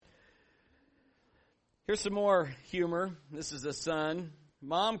Here's some more humor. This is a son.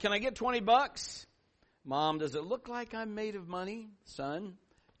 Mom, can I get $20? Mom, does it look like I'm made of money? Son,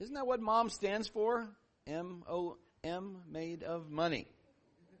 isn't that what mom stands for? M-O-M, made of money.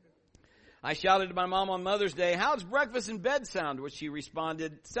 I shouted to my mom on Mother's Day, how's breakfast in bed sound? Which she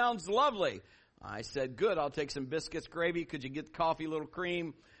responded, sounds lovely. I said, good, I'll take some biscuits, gravy. Could you get coffee, a little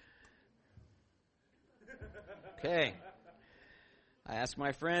cream? Okay. I asked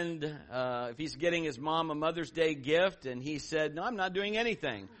my friend if he's getting his mom a Mother's Day gift, and he said, no, I'm not doing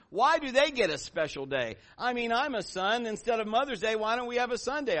anything. Why do they get a special day? I mean, I'm a son. Instead of Mother's Day, why don't we have a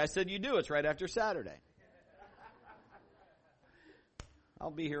Sunday? I said, you do. It's right after Saturday.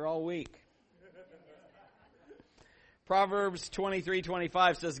 I'll be here all week. Proverbs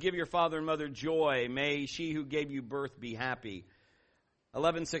 23:25 says, give your father and mother joy. May she who gave you birth be happy.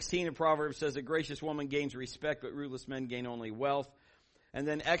 11:16 of Proverbs says, a gracious woman gains respect, but ruthless men gain only wealth. And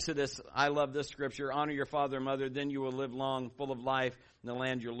then Exodus, I love this scripture, honor your father and mother, then you will live long, full of life, in the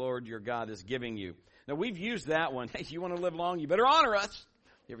land your Lord, your God is giving you. Now, we've used that one. Hey, you want to live long, you better honor us.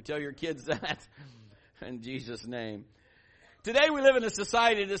 You ever tell your kids that? In Jesus' name. Today we live in a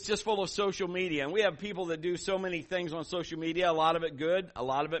society that's just full of social media, and we have people that do so many things on social media, a lot of it good, a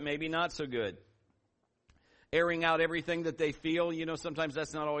lot of it maybe not so good. Airing out everything that they feel, sometimes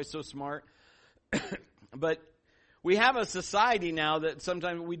that's not always so smart. But we have a society now that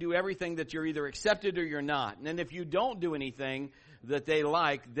sometimes we do everything that you're either accepted or you're not. And if you don't do anything that they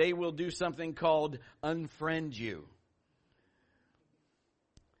like, they will do something called unfriend you.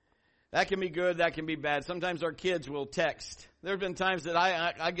 That can be good, that can be bad. Sometimes our kids will text. There have been times that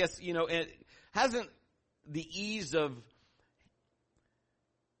I guess, it hasn't the ease of,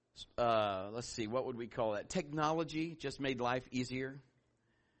 let's see, what would we call that? Technology just made life easier.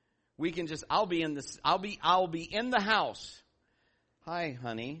 We can just, I'll be in the house. Hi,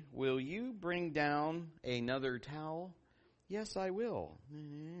 honey, will you bring down another towel? Yes, I will.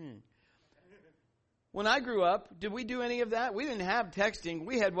 When I grew up, did we do any of that? We didn't have texting.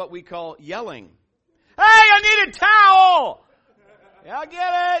 We had what we call yelling. Hey, I need a towel! Yeah, I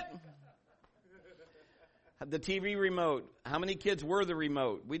get it. The TV remote. How many kids were the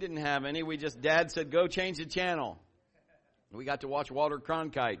remote? We didn't have any. Dad said, go change the channel. We got to watch Walter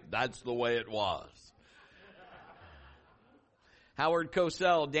Cronkite. That's the way it was. Howard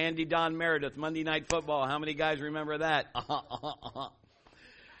Cosell, Dandy Don Meredith, Monday Night Football. How many guys remember that?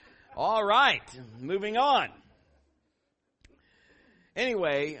 All right, moving on.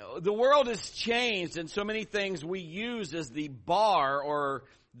 Anyway, the world has changed, and so many things we use as the bar or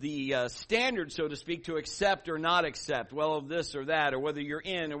the standard, so to speak, to accept or not accept. Well, of this or that, or whether you're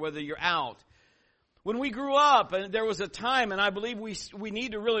in or whether you're out. When we grew up, and there was a time, and I believe we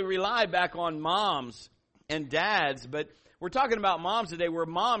need to really rely back on moms and dads, but we're talking about moms today, where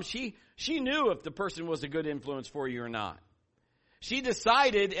mom, she knew if the person was a good influence for you or not. She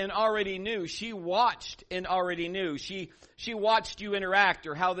decided and already knew. She watched and already knew. She watched you interact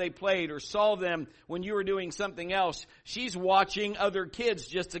or how they played or saw them when you were doing something else. She's watching other kids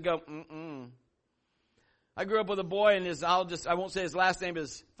just to go, I grew up with a boy, and I won't say his last name,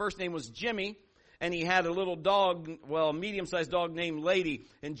 his first name was Jimmy, and he had a little dog, a medium-sized dog named Lady,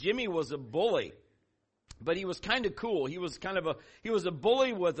 and Jimmy was a bully. But he was kind of cool. He was a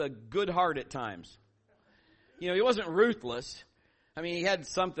bully with a good heart at times. He wasn't ruthless. I mean, he had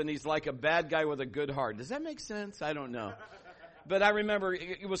something. He's like a bad guy with a good heart. Does that make sense? I don't know. But I remember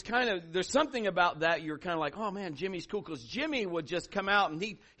it was there's something about that you're kind of like, oh man, Jimmy's cool. Because Jimmy would just come out and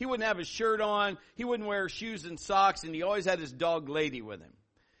he wouldn't have his shirt on. He wouldn't wear shoes and socks. And he always had his dog Lady with him.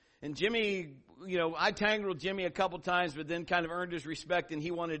 And Jimmy, I tangled with Jimmy a couple times, but then kind of earned his respect. And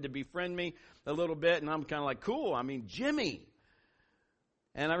he wanted to befriend me a little bit. And I'm kind of like, cool. I mean, Jimmy.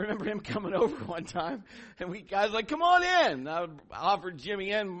 And I remember him coming over one time, and I was like, come on in. I offered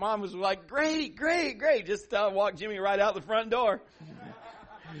Jimmy in. Mom was like, great. Just walked Jimmy right out the front door.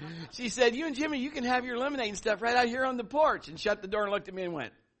 She said, you and Jimmy, you can have your lemonade and stuff right out here on the porch. And shut the door and looked at me and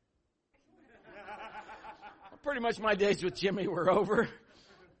went. Pretty much my days with Jimmy were over.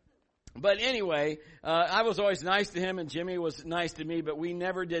 But anyway, I was always nice to him, and Jimmy was nice to me, but we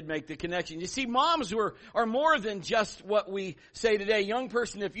never did make the connection. You see, moms are more than just what we say today. Young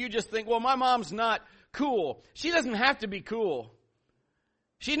person, if you just think, well, my mom's not cool. She doesn't have to be cool.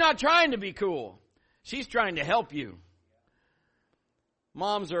 She's not trying to be cool. She's trying to help you.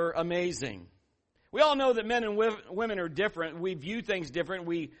 Moms are amazing. We all know that men and women are different. We view things different.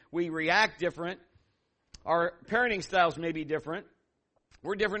 We react different. Our parenting styles may be different.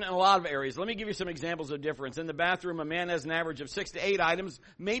 We're different in a lot of areas. Let me give you some examples of difference. In the bathroom, a man has an average of 6 to 8 items,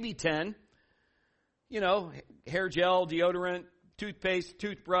 maybe 10. Hair gel, deodorant, toothpaste,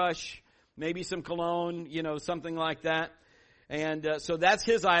 toothbrush, maybe some cologne, something like that. And so that's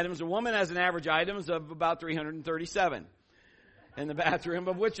his items. A woman has an average items of about 337 in the bathroom,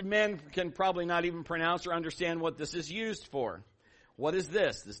 of which men can probably not even pronounce or understand what this is used for. What is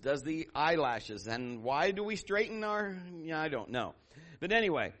this? This does the eyelashes. And why do we straighten I don't know. But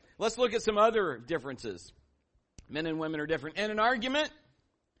anyway, let's look at some other differences. Men and women are different. In an argument,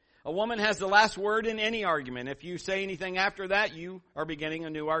 a woman has the last word in any argument. If you say anything after that, you are beginning a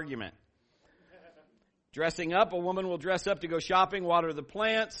new argument. Dressing up, a woman will dress up to go shopping, water the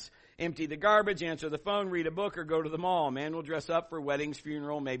plants, empty the garbage, answer the phone, read a book, or go to the mall. A man will dress up for weddings,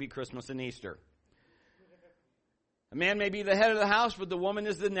 funeral, maybe Christmas and Easter. A man may be the head of the house, but the woman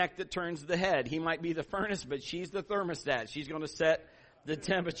is the neck that turns the head. He might be the furnace, but she's the thermostat. She's going to set the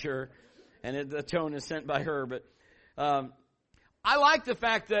temperature, and the tone is sent by her. But I like the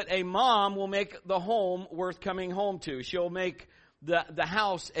fact that a mom will make the home worth coming home to. She'll make the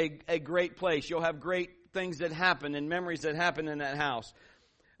house a great place. You'll have great things that happen and memories that happen in that house.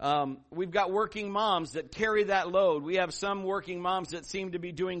 We've got working moms that carry that load. We have some working moms that seem to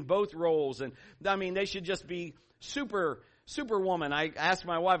be doing both roles. And they should just be superwoman. I asked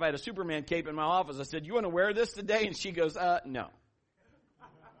my wife, I had a Superman cape in my office. I said, you want to wear this today? And she goes, no.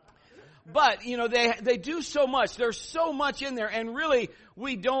 But, they do so much. There's so much in there. And really,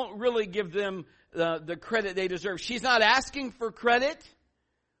 we don't really give them the credit they deserve. She's not asking for credit.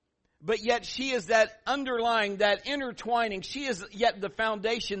 But yet she is that underlying, that intertwining. She is yet the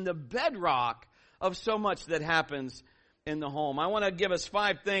foundation, the bedrock of so much that happens in the home. I want to give us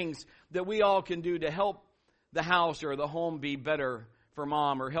 5 things that we all can do to help the house or the home be better for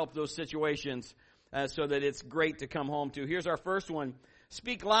mom, or help those situations so that it's great to come home to. Here's our first one.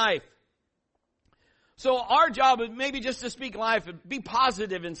 Speak life. So our job is maybe just to speak life and be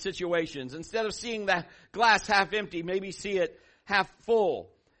positive in situations. Instead of seeing the glass half empty, maybe see it half full.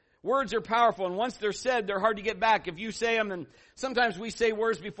 Words are powerful, and once they're said, they're hard to get back. If you say them, and sometimes we say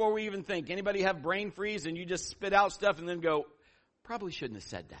words before we even think. Anybody have brain freeze and you just spit out stuff and then go, probably shouldn't have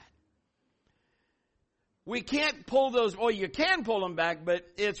said that. We can't pull those, you can pull them back, but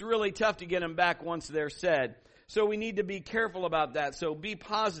it's really tough to get them back once they're said. So we need to be careful about that. So be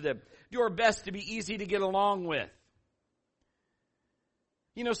positive. Do our best to be easy to get along with.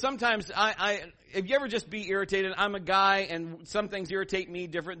 Sometimes if you ever just be irritated, I'm a guy and some things irritate me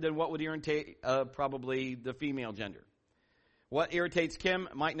different than what would irritate probably the female gender. What irritates Kim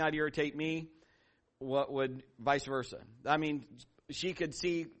might not irritate me. What would vice versa. She could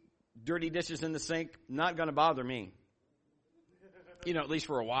see dirty dishes in the sink, not going to bother me. At least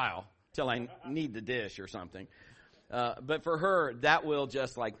for a while, till I need the dish or something. But for her, that will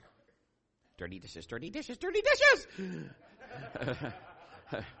just like, dirty dishes, dirty dishes, dirty dishes!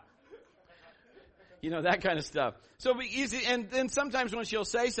 That kind of stuff. So be easy. And then sometimes when she'll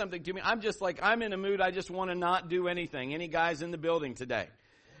say something to me, I'm just like, I'm in a mood. I just want to not do anything. Any guys in the building today?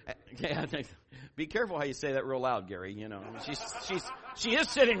 Yeah, be careful how you say that real loud, Gary. She is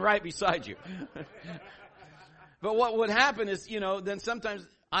sitting right beside you. But what would happen is, then sometimes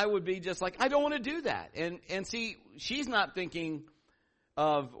I would be just like, I don't want to do that. And see, she's not thinking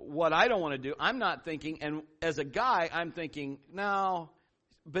of what I don't want to do. I'm not thinking, and as a guy, I'm thinking, no,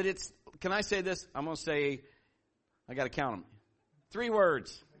 but can I say this? I'm going to say, I got to count them. 3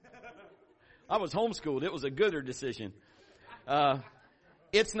 words. I was homeschooled. It was a gooder decision.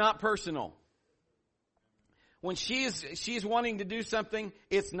 It's not personal. When she's wanting to do something,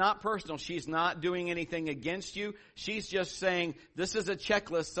 it's not personal. She's not doing anything against you. She's just saying, this is a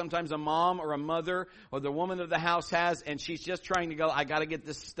checklist sometimes a mom or a mother or the woman of the house has, and she's just trying to go, I got to get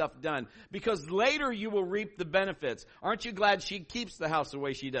this stuff done. Because later you will reap the benefits. Aren't you glad she keeps the house the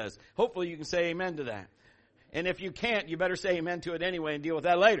way she does? Hopefully you can say amen to that. And if you can't, you better say amen to it anyway and deal with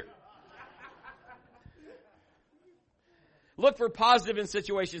that later. Look for positive in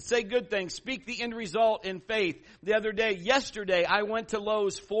situations. Say good things. Speak the end result in faith. Yesterday, I went to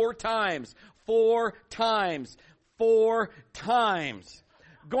Lowe's 4 times. 4 times. 4 times.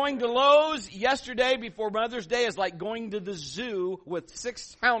 Going to Lowe's yesterday before Mother's Day is like going to the zoo with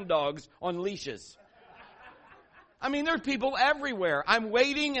 6 hound dogs on leashes. There's people everywhere. I'm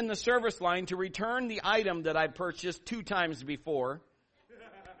waiting in the service line to return the item that I purchased 2 times before.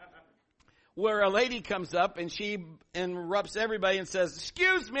 Where a lady comes up and she interrupts everybody and says,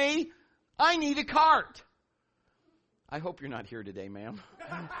 excuse me, I need a cart. I hope you're not here today, ma'am.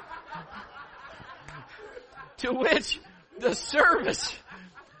 To which the service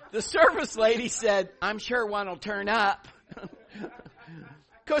lady said, I'm sure one will turn up.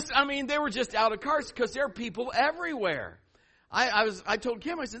 Because, they were just out of carts because there are people everywhere. I told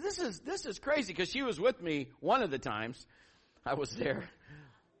Kim, I said, this is crazy, because she was with me one of the times I was there.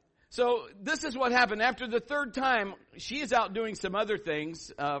 So this is what happened. After the third time, she is out doing some other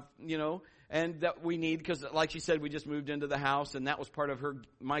things, and that we need, because like she said, we just moved into the house, and that was part of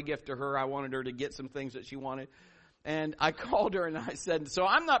my gift to her. I wanted her to get some things that she wanted. And I called her and I said, so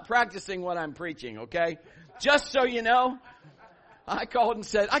I'm not practicing what I'm preaching, okay? Just so you know. I called and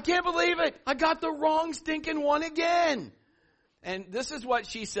said, I can't believe it. I got the wrong stinking one again. And this is what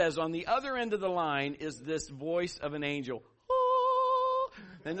she says. On the other end of the line is this voice of an angel.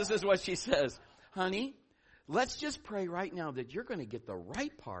 And this is what she says. Honey, let's just pray right now that you're going to get the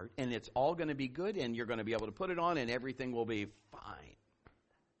right part and it's all going to be good and you're going to be able to put it on and everything will be fine.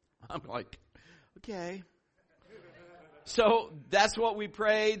 I'm like, okay. So that's what we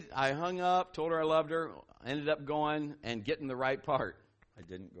prayed. I hung up, told her I loved her, ended up going and getting the right part. I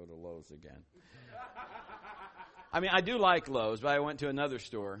didn't go to Lowe's again. I mean, I do like Lowe's, but I went to another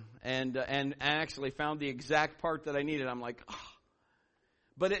store and actually found the exact part that I needed. I'm like, oh.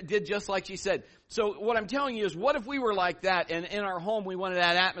 But it did just like she said. So what I'm telling you is, what if we were like that, and in our home we wanted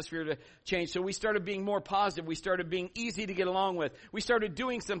that atmosphere to change? So we started being more positive. We started being easy to get along with. We started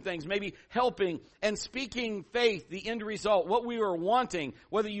doing some things, maybe helping and speaking faith, the end result, what we were wanting,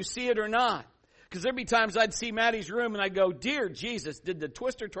 whether you see it or not. Because there'd be times I'd see Maddie's room and I'd go, dear Jesus, did the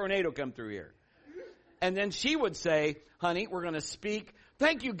Twister tornado come through here? And then she would say, honey, we're going to speak.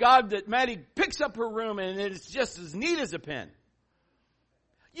 Thank you, God, that Maddie picks up her room and it's just as neat as a pin.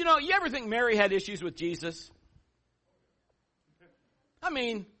 You know, you ever think Mary had issues with Jesus? I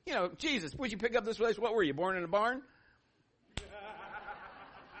mean, Jesus, would you pick up this place? What were you, born in a barn?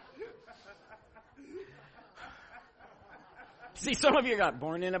 See, some of you got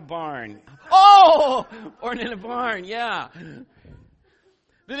born in a barn. Oh, born in a barn, yeah.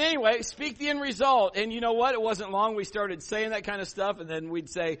 But anyway, speak the end result. And you know what? It wasn't long. We started saying that kind of stuff. And then we'd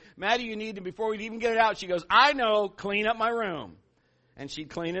say, Maddie, you need to, before we'd even get it out, she goes, I know, clean up my room. And she'd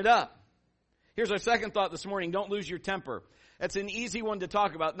clean it up. Here's our second thought this morning. Don't lose your temper. That's an easy one to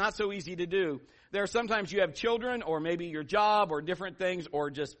talk about. Not so easy to do. There are sometimes you have children or maybe your job or different things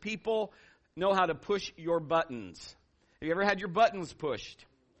or just people know how to push your buttons. Have you ever had your buttons pushed?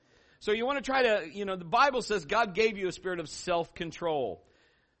 So you want to try to, the Bible says God gave you a spirit of self-control.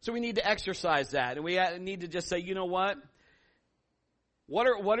 So we need to exercise that. And we need to just say, you know what? What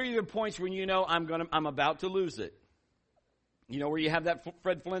are your points when you know I'm about to lose it? Where you have that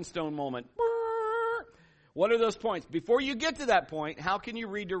Fred Flintstone moment. What are those points? Before you get to that point, how can you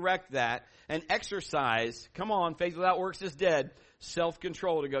redirect that and exercise, come on, faith without works is dead,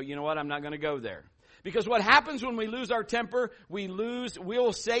 self-control to go, you know what, I'm not going to go there. Because what happens when we lose our temper,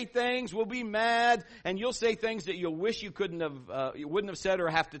 we'll say things, we'll be mad, and you'll say things that you'll wish you wouldn't have said or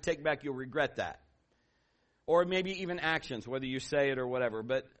have to take back. You'll regret that. Or maybe even actions, whether you say it or whatever.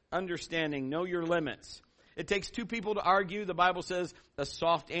 But understanding, know your limits. It takes two people to argue. The Bible says a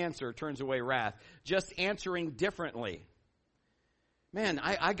soft answer turns away wrath. Just answering differently. Man,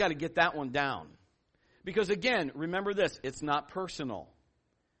 I got to get that one down. Because again, remember this, it's not personal.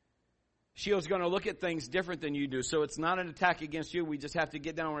 Sheil's going to look at things different than you do. So it's not an attack against you. We just have to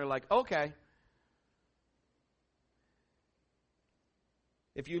get down where we're like, okay.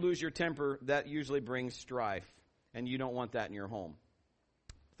 If you lose your temper, that usually brings strife. And you don't want that in your home.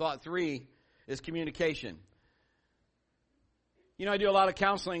 Thought 3 is communication. I do a lot of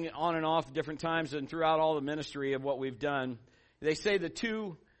counseling on and off different times and throughout all the ministry of what we've done. They say the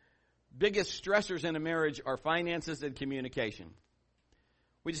two biggest stressors in a marriage are finances and communication.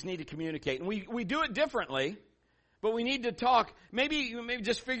 We just need to communicate. And we do it differently, but we need to talk. Maybe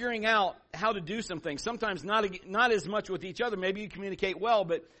just figuring out how to do some things. Sometimes not as much with each other. Maybe you communicate well,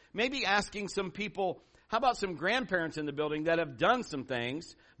 but maybe asking some people, how about some grandparents in the building that have done some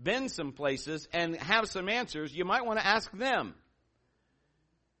things, been some places, and have some answers? You might want to ask them.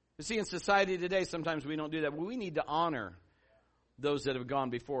 You see, in society today, sometimes we don't do that. But we need to honor those that have gone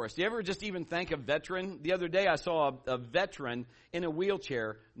before us. Do you ever just even thank a veteran? The other day I saw a veteran in a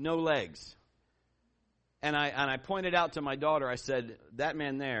wheelchair, no legs. And I pointed out to my daughter, I said, that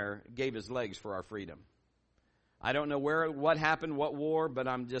man there gave his legs for our freedom. I don't know what happened, what war, but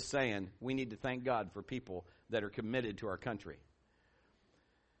I'm just saying we need to thank God for people that are committed to our country.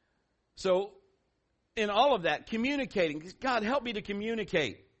 So in all of that, communicating, God, help me to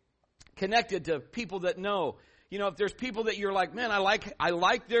communicate. Connected to people that know. If there's people that you're like, man, I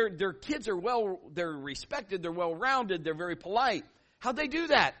like their kids are they're respected, they're well-rounded, they're very polite. How'd they do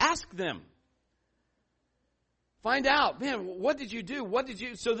that? Ask them. Find out, man, what did you do?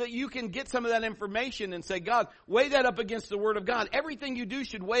 So that you can get some of that information and say, God, weigh that up against the Word of God. Everything you do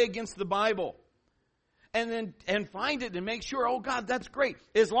should weigh against the Bible. And find it and make sure, oh God, that's great.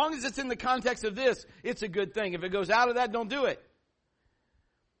 As long as it's in the context of this, it's a good thing. If it goes out of that, don't do it.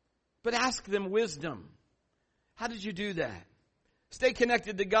 But ask them wisdom. How did you do that? Stay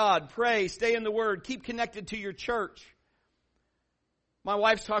connected to God. Pray. Stay in the Word. Keep connected to your church. My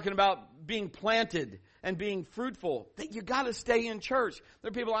wife's talking about being planted and being fruitful. You got to stay in church. There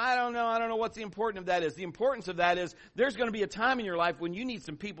are people, I don't know what the importance of that is. The importance of that is there's going to be a time in your life when you need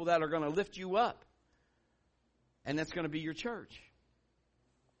some people that are going to lift you up. And that's going to be your church.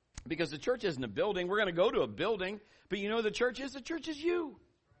 Because the church isn't a building. We're going to go to a building. But you know what the church is? The church is you.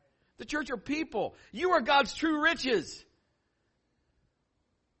 The church are people. You are God's true riches.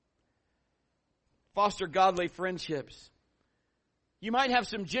 Foster godly friendships. You might have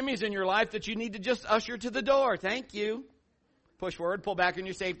some Jimmies in your life that you need to just usher to the door. Thank you. Push forward, pull back on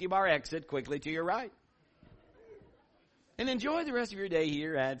your safety bar, exit quickly to your right. And enjoy the rest of your day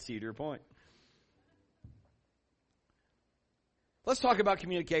here at Cedar Point. Let's talk about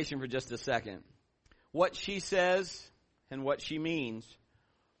communication for just a second. What she says and what she means.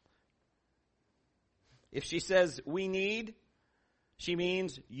 If she says we need, she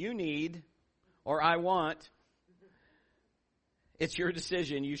means you need or I want. It's your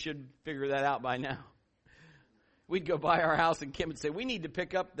decision. You should figure that out by now. We'd go by our house and Kim would say, we need to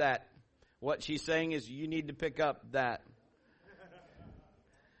pick up that. What she's saying is you need to pick up that.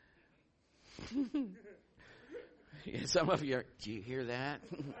 Some of you are, do you hear that?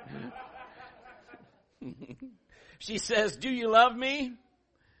 She says, do you love me?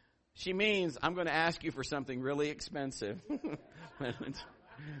 She means, I'm going to ask you for something really expensive.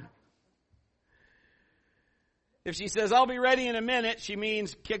 If she says, I'll be ready in a minute, she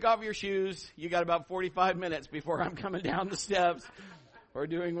means kick off your shoes. You got about 45 minutes before I'm coming down the steps or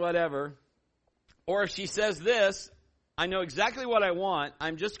doing whatever. Or if she says this, I know exactly what I want.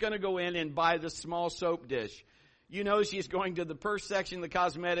 I'm just going to go in and buy the small soap dish. You know she's going to the purse section, the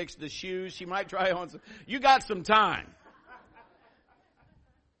cosmetics, the shoes. She might try on some. You got some time.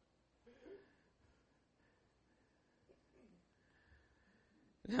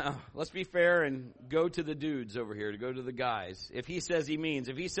 Now, let's be fair and go to the dudes over here, to go to the guys. If he says he means.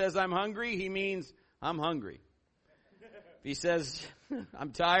 If he says I'm hungry, he means I'm hungry. If he says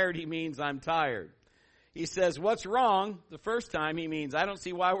I'm tired, he means I'm tired. He says what's wrong the first time, he means I don't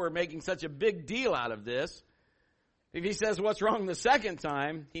see why we're making such a big deal out of this. If he says what's wrong the second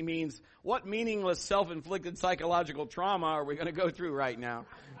time, he means what meaningless self-inflicted psychological trauma are we going to go through right now?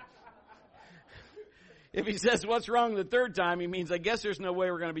 If he says what's wrong the third time, he means I guess there's no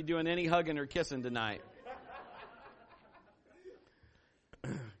way we're going to be doing any hugging or kissing tonight.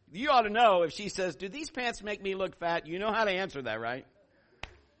 You ought to know if she says, do these pants make me look fat? You know how to answer that, right?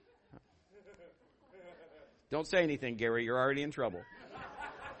 Don't say anything, Gary. You're already in trouble.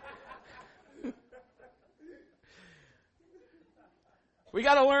 We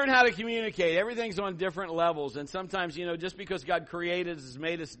got to learn how to communicate. Everything's on different levels. And sometimes, just because God created us, has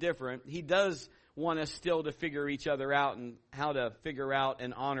made us different, He does want us still to figure each other out and how to figure out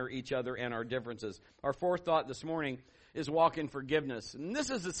and honor each other and our differences. Our fourth thought this morning is walk in forgiveness. And this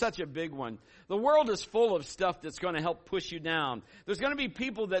is such a big one. The world is full of stuff that's going to help push you down. There's going to be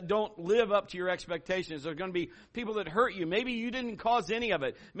people that don't live up to your expectations. There's going to be people that hurt you. Maybe you didn't cause any of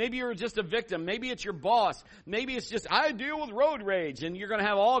it. Maybe you're just a victim. Maybe it's your boss. Maybe it's just, I deal with road rage. And you're going to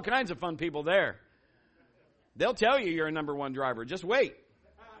have all kinds of fun people there. They'll tell you you're a number one driver. Just wait.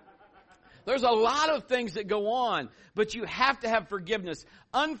 There's a lot of things that go on, but you have to have forgiveness.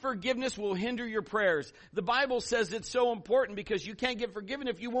 Unforgiveness will hinder your prayers. The Bible says it's so important because you can't get forgiven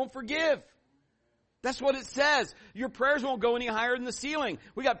if you won't forgive. That's what it says. Your prayers won't go any higher than the ceiling.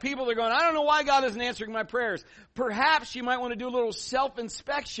 We got people that are going, I don't know why God isn't answering my prayers. Perhaps you might want to do a little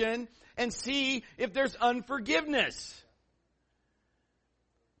self-inspection and see if there's unforgiveness.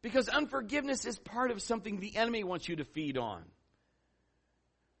 Because unforgiveness is part of something the enemy wants you to feed on.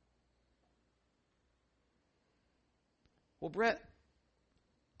 Well, Brett,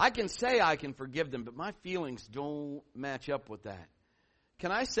 I can say I can forgive them, but my feelings don't match up with that.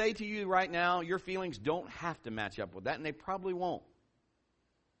 Can I say to you right now, your feelings don't have to match up with that, and they probably won't.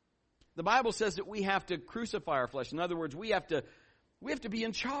 The Bible says that we have to crucify our flesh. In other words, we have to be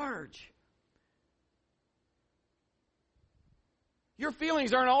in charge. Your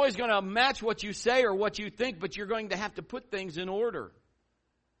feelings aren't always going to match what you say or what you think, but you're going to have to put things in order.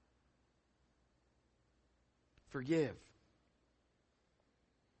 Forgive.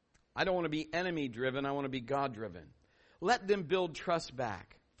 I don't want to be enemy-driven. I want to be God-driven. Let them build trust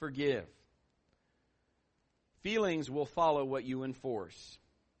back. Forgive. Feelings will follow what you enforce.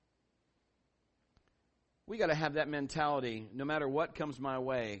 We got to have that mentality. No matter what comes my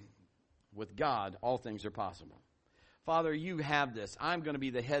way, with God, all things are possible. Father, you have this. I'm going to be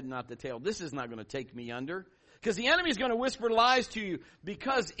the head, not the tail. This is not going to take me under. Because the enemy is going to whisper lies to you.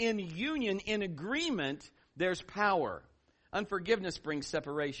 Because in union, in agreement, there's power. Unforgiveness brings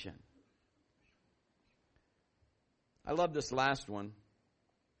separation. I love this last one.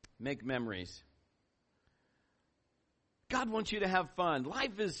 Make memories. God wants you to have fun.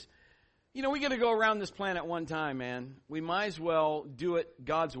 Life is, we got to go around this planet one time, man. We might as well do it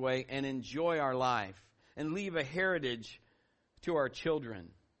God's way and enjoy our life and leave a heritage to our children.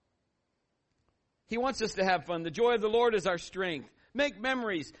 He wants us to have fun. The joy of the Lord is our strength. Make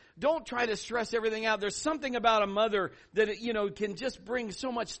memories. Don't try to stress everything out. There's something about a mother that, can just bring so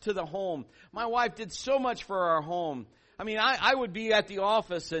much to the home. My wife did so much for our home. I mean, I would be at the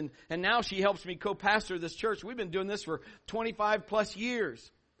office, and now she helps me co-pastor this church. We've been doing this for 25 plus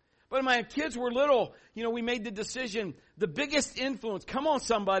years. But when my kids were little, we made the decision, the biggest influence, come on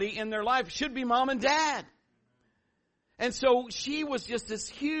somebody, in their life should be mom and dad. And so she was just this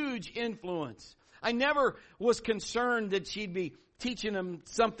huge influence. I never was concerned that she'd be teaching them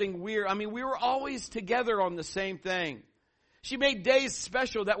something weird. I mean, we were always together on the same thing. She made days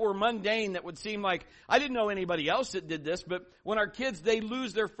special that were mundane, that would seem like, I didn't know anybody else that did this, but when our kids, they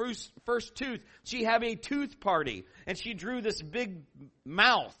lose their first tooth, she had a tooth party, and she drew this big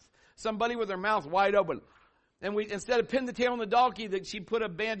mouth, somebody with their mouth wide open. And we, instead of pin the tail on the donkey, that she'd put a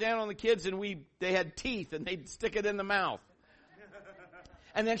bandana on the kids, and they had teeth, and they'd stick it in the mouth.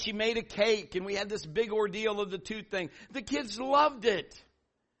 And then she made a cake, and we had this big ordeal of the tooth thing. The kids loved it.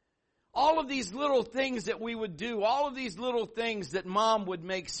 All of these little things that we would do, all of these little things that mom would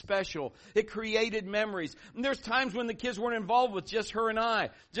make special, it created memories. And there's times when the kids weren't involved with just her and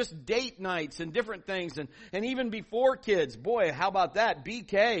I, just date nights and different things. And even before kids, boy, how about that?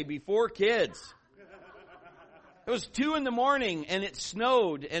 BK, before kids. It was 2 a.m. and it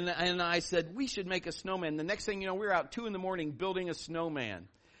snowed, and I said, we should make a snowman. The next thing you know, we were out 2 a.m. building a snowman.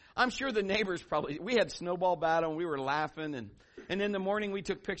 I'm sure the neighbors we had snowball battle, and we were laughing, and in the morning we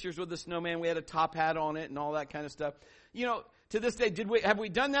took pictures with the snowman. We had a top hat on it and all that kind of stuff. To this day, have we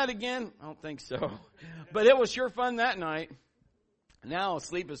done that again? I don't think so. But it was sure fun that night. Now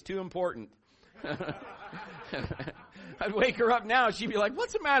sleep is too important. I'd wake her up now, she'd be like,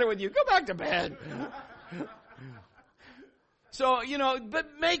 what's the matter with you? Go back to bed. So,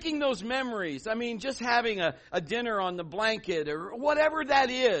 but making those memories, I mean, just having a dinner on the blanket or whatever that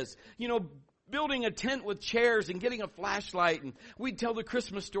is, building a tent with chairs and getting a flashlight, and we'd tell the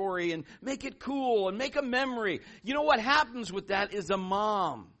Christmas story and make it cool and make a memory. What happens with that is a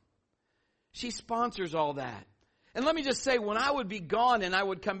mom. She sponsors all that. And let me just say, when I would be gone and I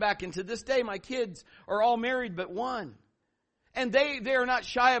would come back, and to this day my kids are all married but one. And they are not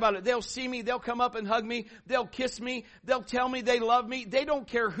shy about it. They'll see me. They'll come up and hug me. They'll kiss me. They'll tell me they love me. They don't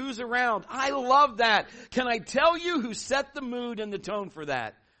care who's around. I love that. Can I tell you who set the mood and the tone for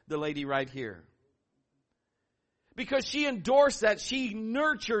that? The lady right here. Because she endorsed that. She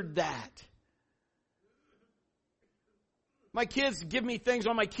nurtured that. My kids give me things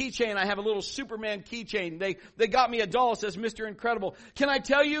on my keychain. I have a little Superman keychain. They got me a doll that says Mr. Incredible. Can I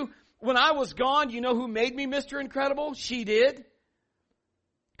tell you? When I was gone, you know who made me Mr. Incredible? She did.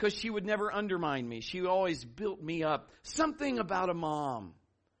 Because she would never undermine me. She always built me up. Something about a mom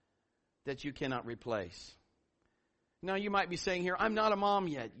that you cannot replace. Now you might be saying here, I'm not a mom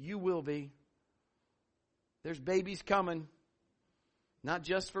yet. You will be. There's babies coming. Not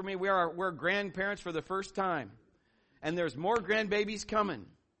just for me. We're grandparents for the first time. And there's more grandbabies coming.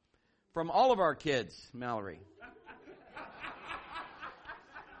 From all of our kids, Mallory.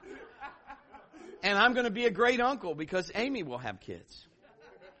 And I'm going to be a great uncle because Amy will have kids.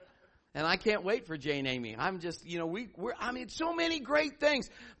 And I can't wait for Jane Amy. I'm just, so many great things.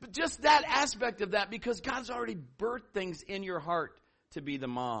 But just that aspect of that, because God's already birthed things in your heart to be the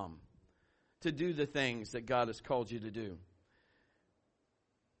mom. To do the things that God has called you to do.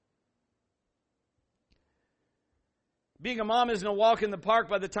 Being a mom isn't a walk in the park.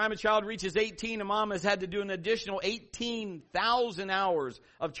 By the time a child reaches 18, a mom has had to do an additional 18,000 hours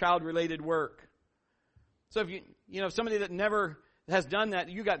of child-related work. So if somebody that never has done that,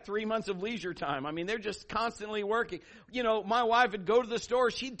 you got 3 months of leisure time. I mean, they're just constantly working. My wife would go to the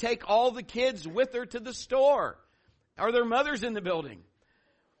store. She'd take all the kids with her to the store. Are their mothers in the building?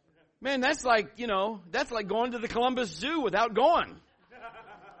 Man, that's like going to the Columbus Zoo without going.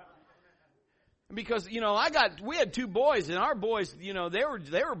 Because, we had 2 boys, and our boys,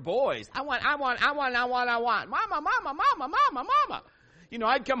 they were boys. I want. Mama.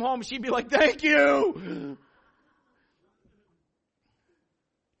 I'd come home and she'd be like, thank you.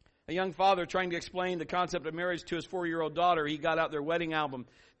 A young father trying to explain the concept of marriage to his 4-year-old daughter, he got out their wedding album,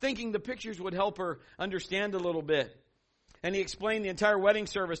 thinking the pictures would help her understand a little bit. And he explained the entire wedding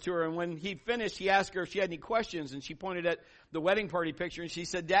service to her. And when he finished, he asked her if she had any questions. And she pointed at the wedding party picture. And she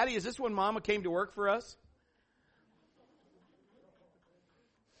said, Daddy, is this when Mama came to work for us?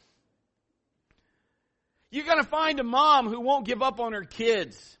 You're going to find a mom who won't give up on her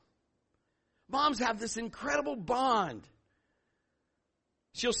kids. Moms have this incredible bond.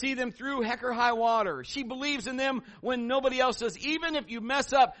 She'll see them through heck or high water. She believes in them when nobody else does. Even if you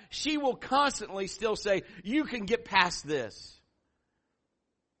mess up, she will constantly still say, you can get past this.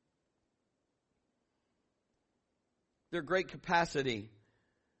 Their great capacity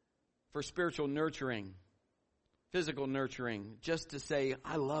for spiritual nurturing, physical nurturing, just to say,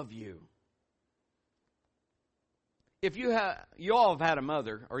 I love you. If you all have had a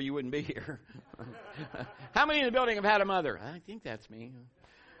mother, or you wouldn't be here. How many in the building have had a mother? I think that's me.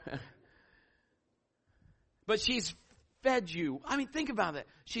 But she's fed you. I mean, think about it.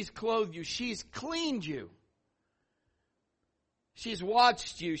 She's clothed you. She's cleaned you. She's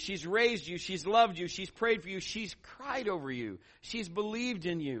watched you. She's raised you. She's loved you. She's prayed for you. She's cried over you. She's believed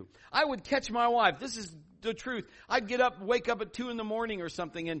in you. I would catch my wife. This is the truth. I'd wake up at 2 a.m. or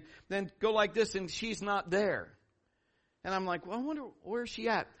something, and then go like this, and she's not there. And I'm like, well, I wonder where's she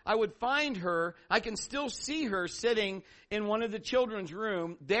at? I would find her. I can still see her sitting in one of the children's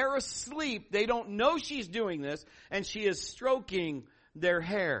room. They're asleep. They don't know she's doing this. And she is stroking their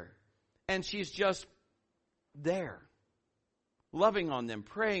hair. And she's just there. Loving on them.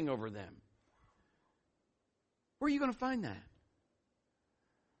 Praying over them. Where are you going to find that?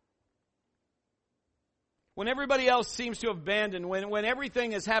 When everybody else seems to have abandoned, when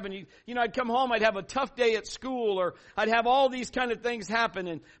everything has happened, I'd come home, I'd have a tough day at school, or I'd have all these kind of things happen,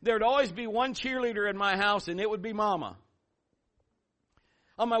 and there'd always be one cheerleader in my house, and it would be Mama.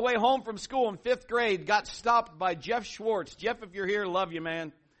 On my way home from school in 5th grade, got stopped by Jeff Schwartz. Jeff, if you're here, love you,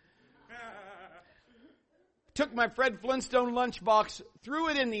 man. Took my Fred Flintstone lunchbox, threw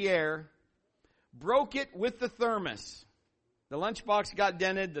it in the air, broke it with the thermos. The lunchbox got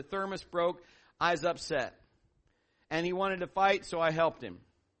dented, the thermos broke. I was upset. And he wanted to fight, so I helped him.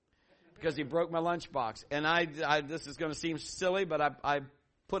 Because he broke my lunchbox. And this is going to seem silly, but I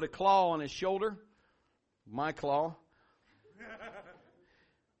put a claw on his shoulder. My claw.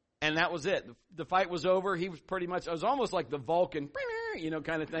 And that was it. The fight was over. He was it was almost like the Vulcan,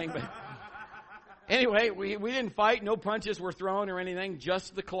 kind of thing. But anyway, we didn't fight. No punches were thrown or anything.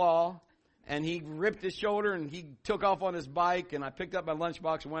 Just the claw. And he ripped his shoulder and he took off on his bike. And I picked up my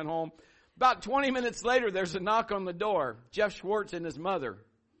lunchbox and went home. About 20 minutes later, there's a knock on the door. Jeff Schwartz and his mother.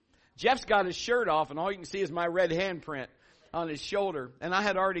 Jeff's got his shirt off, and all you can see is my red handprint on his shoulder. And I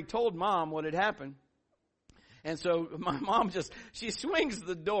had already told Mom what had happened. And so my mom she swings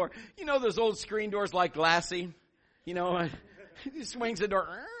the door. You know those old screen doors like Lassie? He swings the door.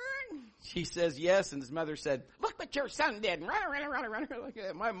 She says yes, and his mother said, look what your son did. Run. Look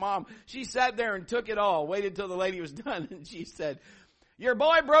at my mom. She sat there and took it all, waited till the lady was done, and she said, your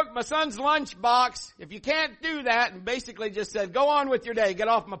boy broke my son's lunchbox. If you can't do that, and basically just said, go on with your day. Get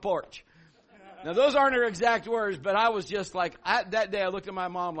off my porch. Now, those aren't her exact words, but I was just like, that day I looked at my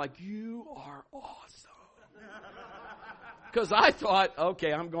mom like, you are awesome. Because I thought,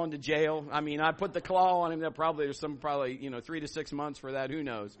 okay, I'm going to jail. I mean, I put the claw on him. There's probably 3 to 6 months for that. Who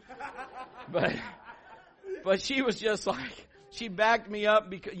knows? But she was just like, she backed me up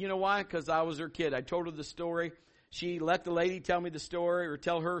because, you know why? Because I was her kid. I told her the story. She let the lady tell me the story or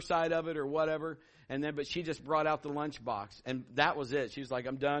tell her side of it or whatever. But she just brought out the lunchbox. And that was it. She was like,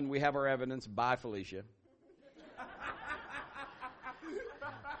 I'm done. We have our evidence. Bye, Felicia.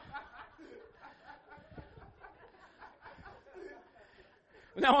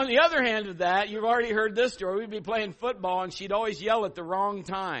 Now, on the other hand of that, you've already heard this story. We'd be playing football and she'd always yell at the wrong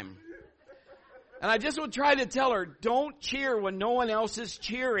time. And I just would try to tell her, don't cheer when no one else is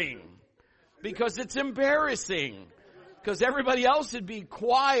cheering. Because it's embarrassing. Because everybody else would be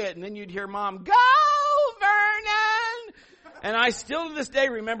quiet. And then you'd hear Mom, go, Vernon! And I still to this day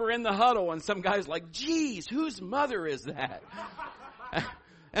remember in the huddle and some guy's like, geez, whose mother is that?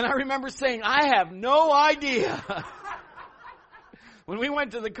 And I remember saying, I have no idea. When we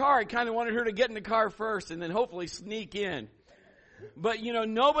went to the car, I kind of wanted her to get in the car first and then hopefully sneak in. But,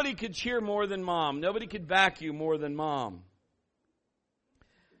 nobody could cheer more than Mom. Nobody could back you more than Mom.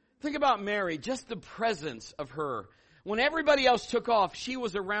 Think about Mary, just the presence of her. When everybody else took off, she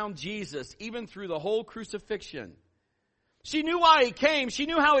was around Jesus, even through the whole crucifixion. She knew why he came. She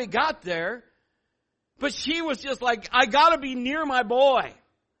knew how he got there. But she was just like, I gotta be near my boy.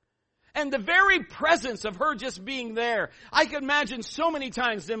 And the very presence of her just being there, I could imagine so many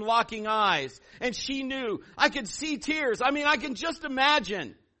times them locking eyes. And she knew. I could see tears. I mean, I can just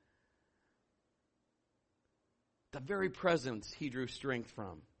imagine. The very presence he drew strength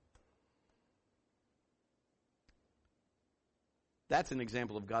from. That's an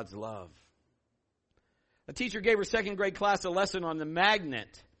example of God's love. A teacher gave her second grade class a lesson on the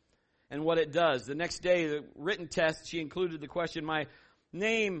magnet and what it does. The next day, the written test, she included the question, my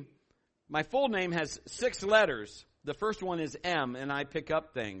full name has 6 letters. The first one is M, and I pick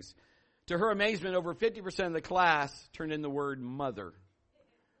up things. To her amazement, over 50% of the class turned in the word mother.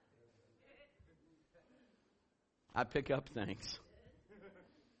 I pick up things.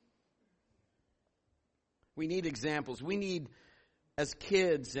 We need examples. We need, as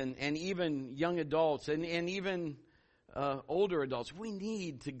kids and even young adults and even older adults, we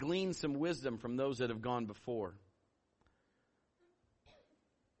need to glean some wisdom from those that have gone before.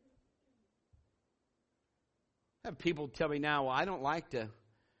 I have people tell me now, well, I don't like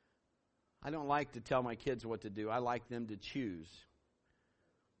to tell my kids what to do. I like them to choose.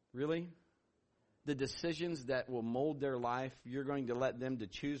 Really? The decisions that will mold their life, you're going to let them to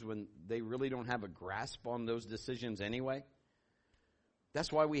choose when they really don't have a grasp on those decisions anyway?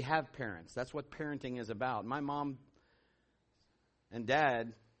 That's why we have parents. That's what parenting is about. My mom and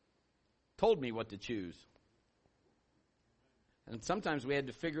dad told me what to choose. And sometimes we had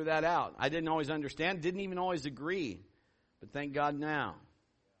to figure that out. I didn't always understand, didn't even always agree. But thank God now.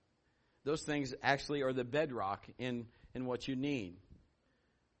 Those things actually are the bedrock in what you need.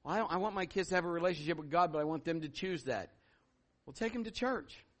 Well, I want my kids to have a relationship with God, but I want them to choose that. Well, take them to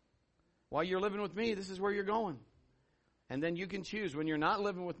church. While you're living with me, this is where you're going. And then you can choose. When you're not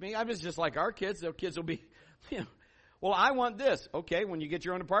living with me, I was just like our kids. Their kids will be, well, I want this. Okay, when you get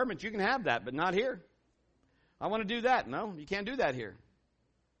your own apartment, you can have that, but not here. I want to do that. No, you can't do that here.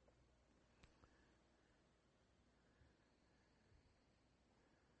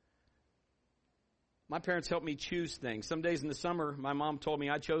 My parents helped me choose things. Some days in the summer, my mom told me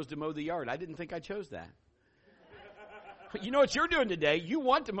I chose to mow the yard. I didn't think I chose that. You know what you're doing today? You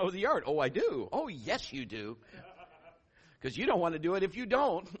want to mow the yard. Oh, I do. Oh, yes, you do. Because you don't want to do it if you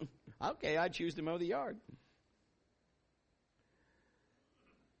don't. Okay, I choose to mow the yard.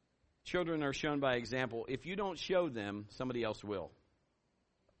 Children are shown by example. If you don't show them, somebody else will.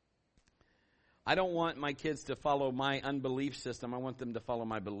 I don't want my kids to follow my unbelief system. I want them to follow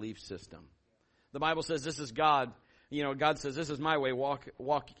my belief system. The Bible says this is God. You know, God says this is my way.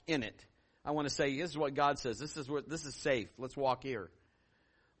 Walk in it. I want to say this is what God says. This is safe. Let's walk here.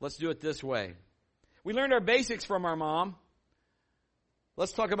 Let's do it this way. We learned our basics from our mom.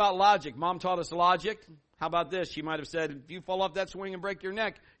 Let's talk about logic. Mom taught us logic. How about this? She might have said, if you fall off that swing and break your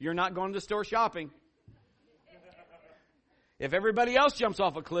neck, you're not going to the store shopping. If everybody else jumps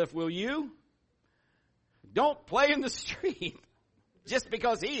off a cliff, will you? Don't play in the street just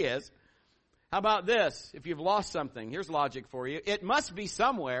because he is. How about this? If you've lost something, here's logic for you. It must be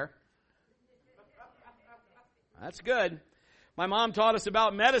somewhere. That's good. My mom taught us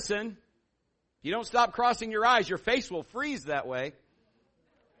about medicine. If you don't stop crossing your eyes, your face will freeze that way.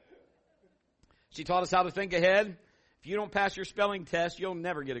 She taught us how to think ahead. If you don't pass your spelling test, you'll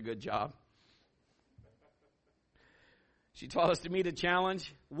never get a good job. She taught us to meet a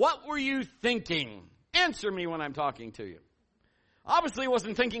challenge. What were you thinking? Answer me when I'm talking to you. Obviously,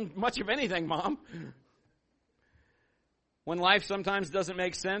 wasn't thinking much of anything, Mom. When life sometimes doesn't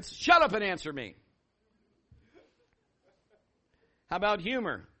make sense, shut up and answer me. How about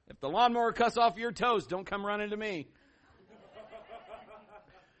humor? If the lawnmower cuts off your toes, don't come running to me.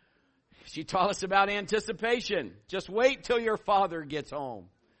 She taught us about anticipation. Just wait till your father gets home.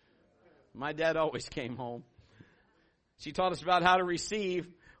 My dad always came home. She taught us about how to receive.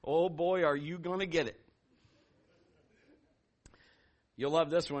 Oh boy, are you going to get it. You'll love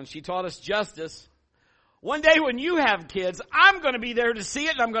this one. She taught us justice. One day when you have kids, I'm going to be there to see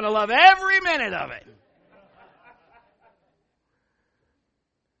it, and I'm going to love every minute of it.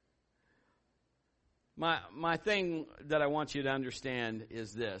 My thing that I want you to understand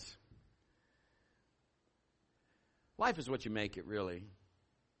is this. Life is what you make it, really.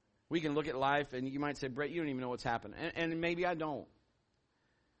 We can look at life, and you might say, Brett, you don't even know what's happened. And maybe I don't.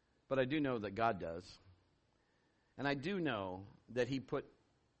 But I do know that God does. And I do know that He put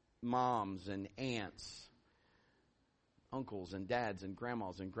moms and aunts, uncles and dads and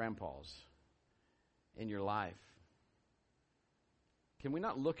grandmas and grandpas in your life. Can we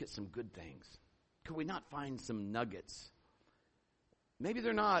not look at some good things? Could we not find some nuggets? Maybe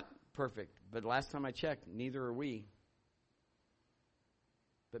they're not perfect, but last time I checked, neither are we.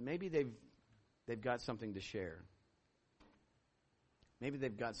 But maybe they've got something to share. Maybe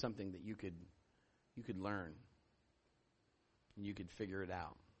they've got something that you could learn. And you could figure it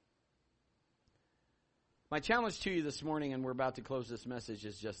out. My challenge to you this morning, and we're about to close this message,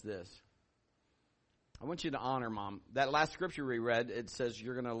 is just this. I want you to honor mom. That last scripture we read, it says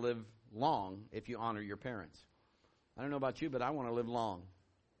you're going to live long if you honor your parents. I don't know about you, but I want to live long.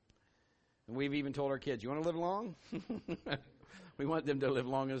 And we've even told our kids, you want to live long? We want them to live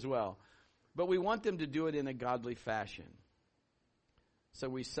long as well. But we want them to do it in a godly fashion. So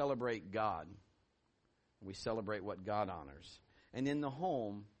we celebrate God. We celebrate what God honors. And in the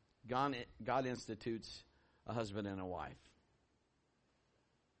home, God institutes a husband and a wife.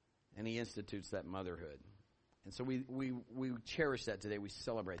 And he institutes that motherhood. And so we cherish that today. We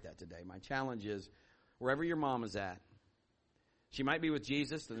celebrate that today. My challenge is, wherever your mom is at, she might be with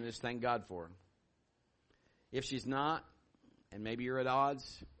Jesus, then just thank God for her. If she's not, and maybe you're at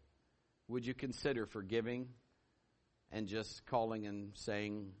odds, would you consider forgiving and just calling and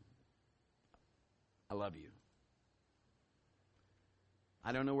saying, I love you?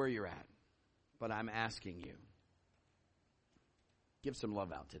 I don't know where you're at, but I'm asking you. Give some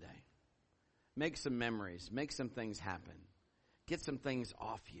love out today. Make some memories. Make some things happen. Get some things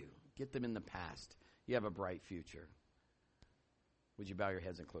off you. Get them in the past. You have a bright future. Would you bow your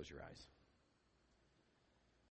heads and close your eyes?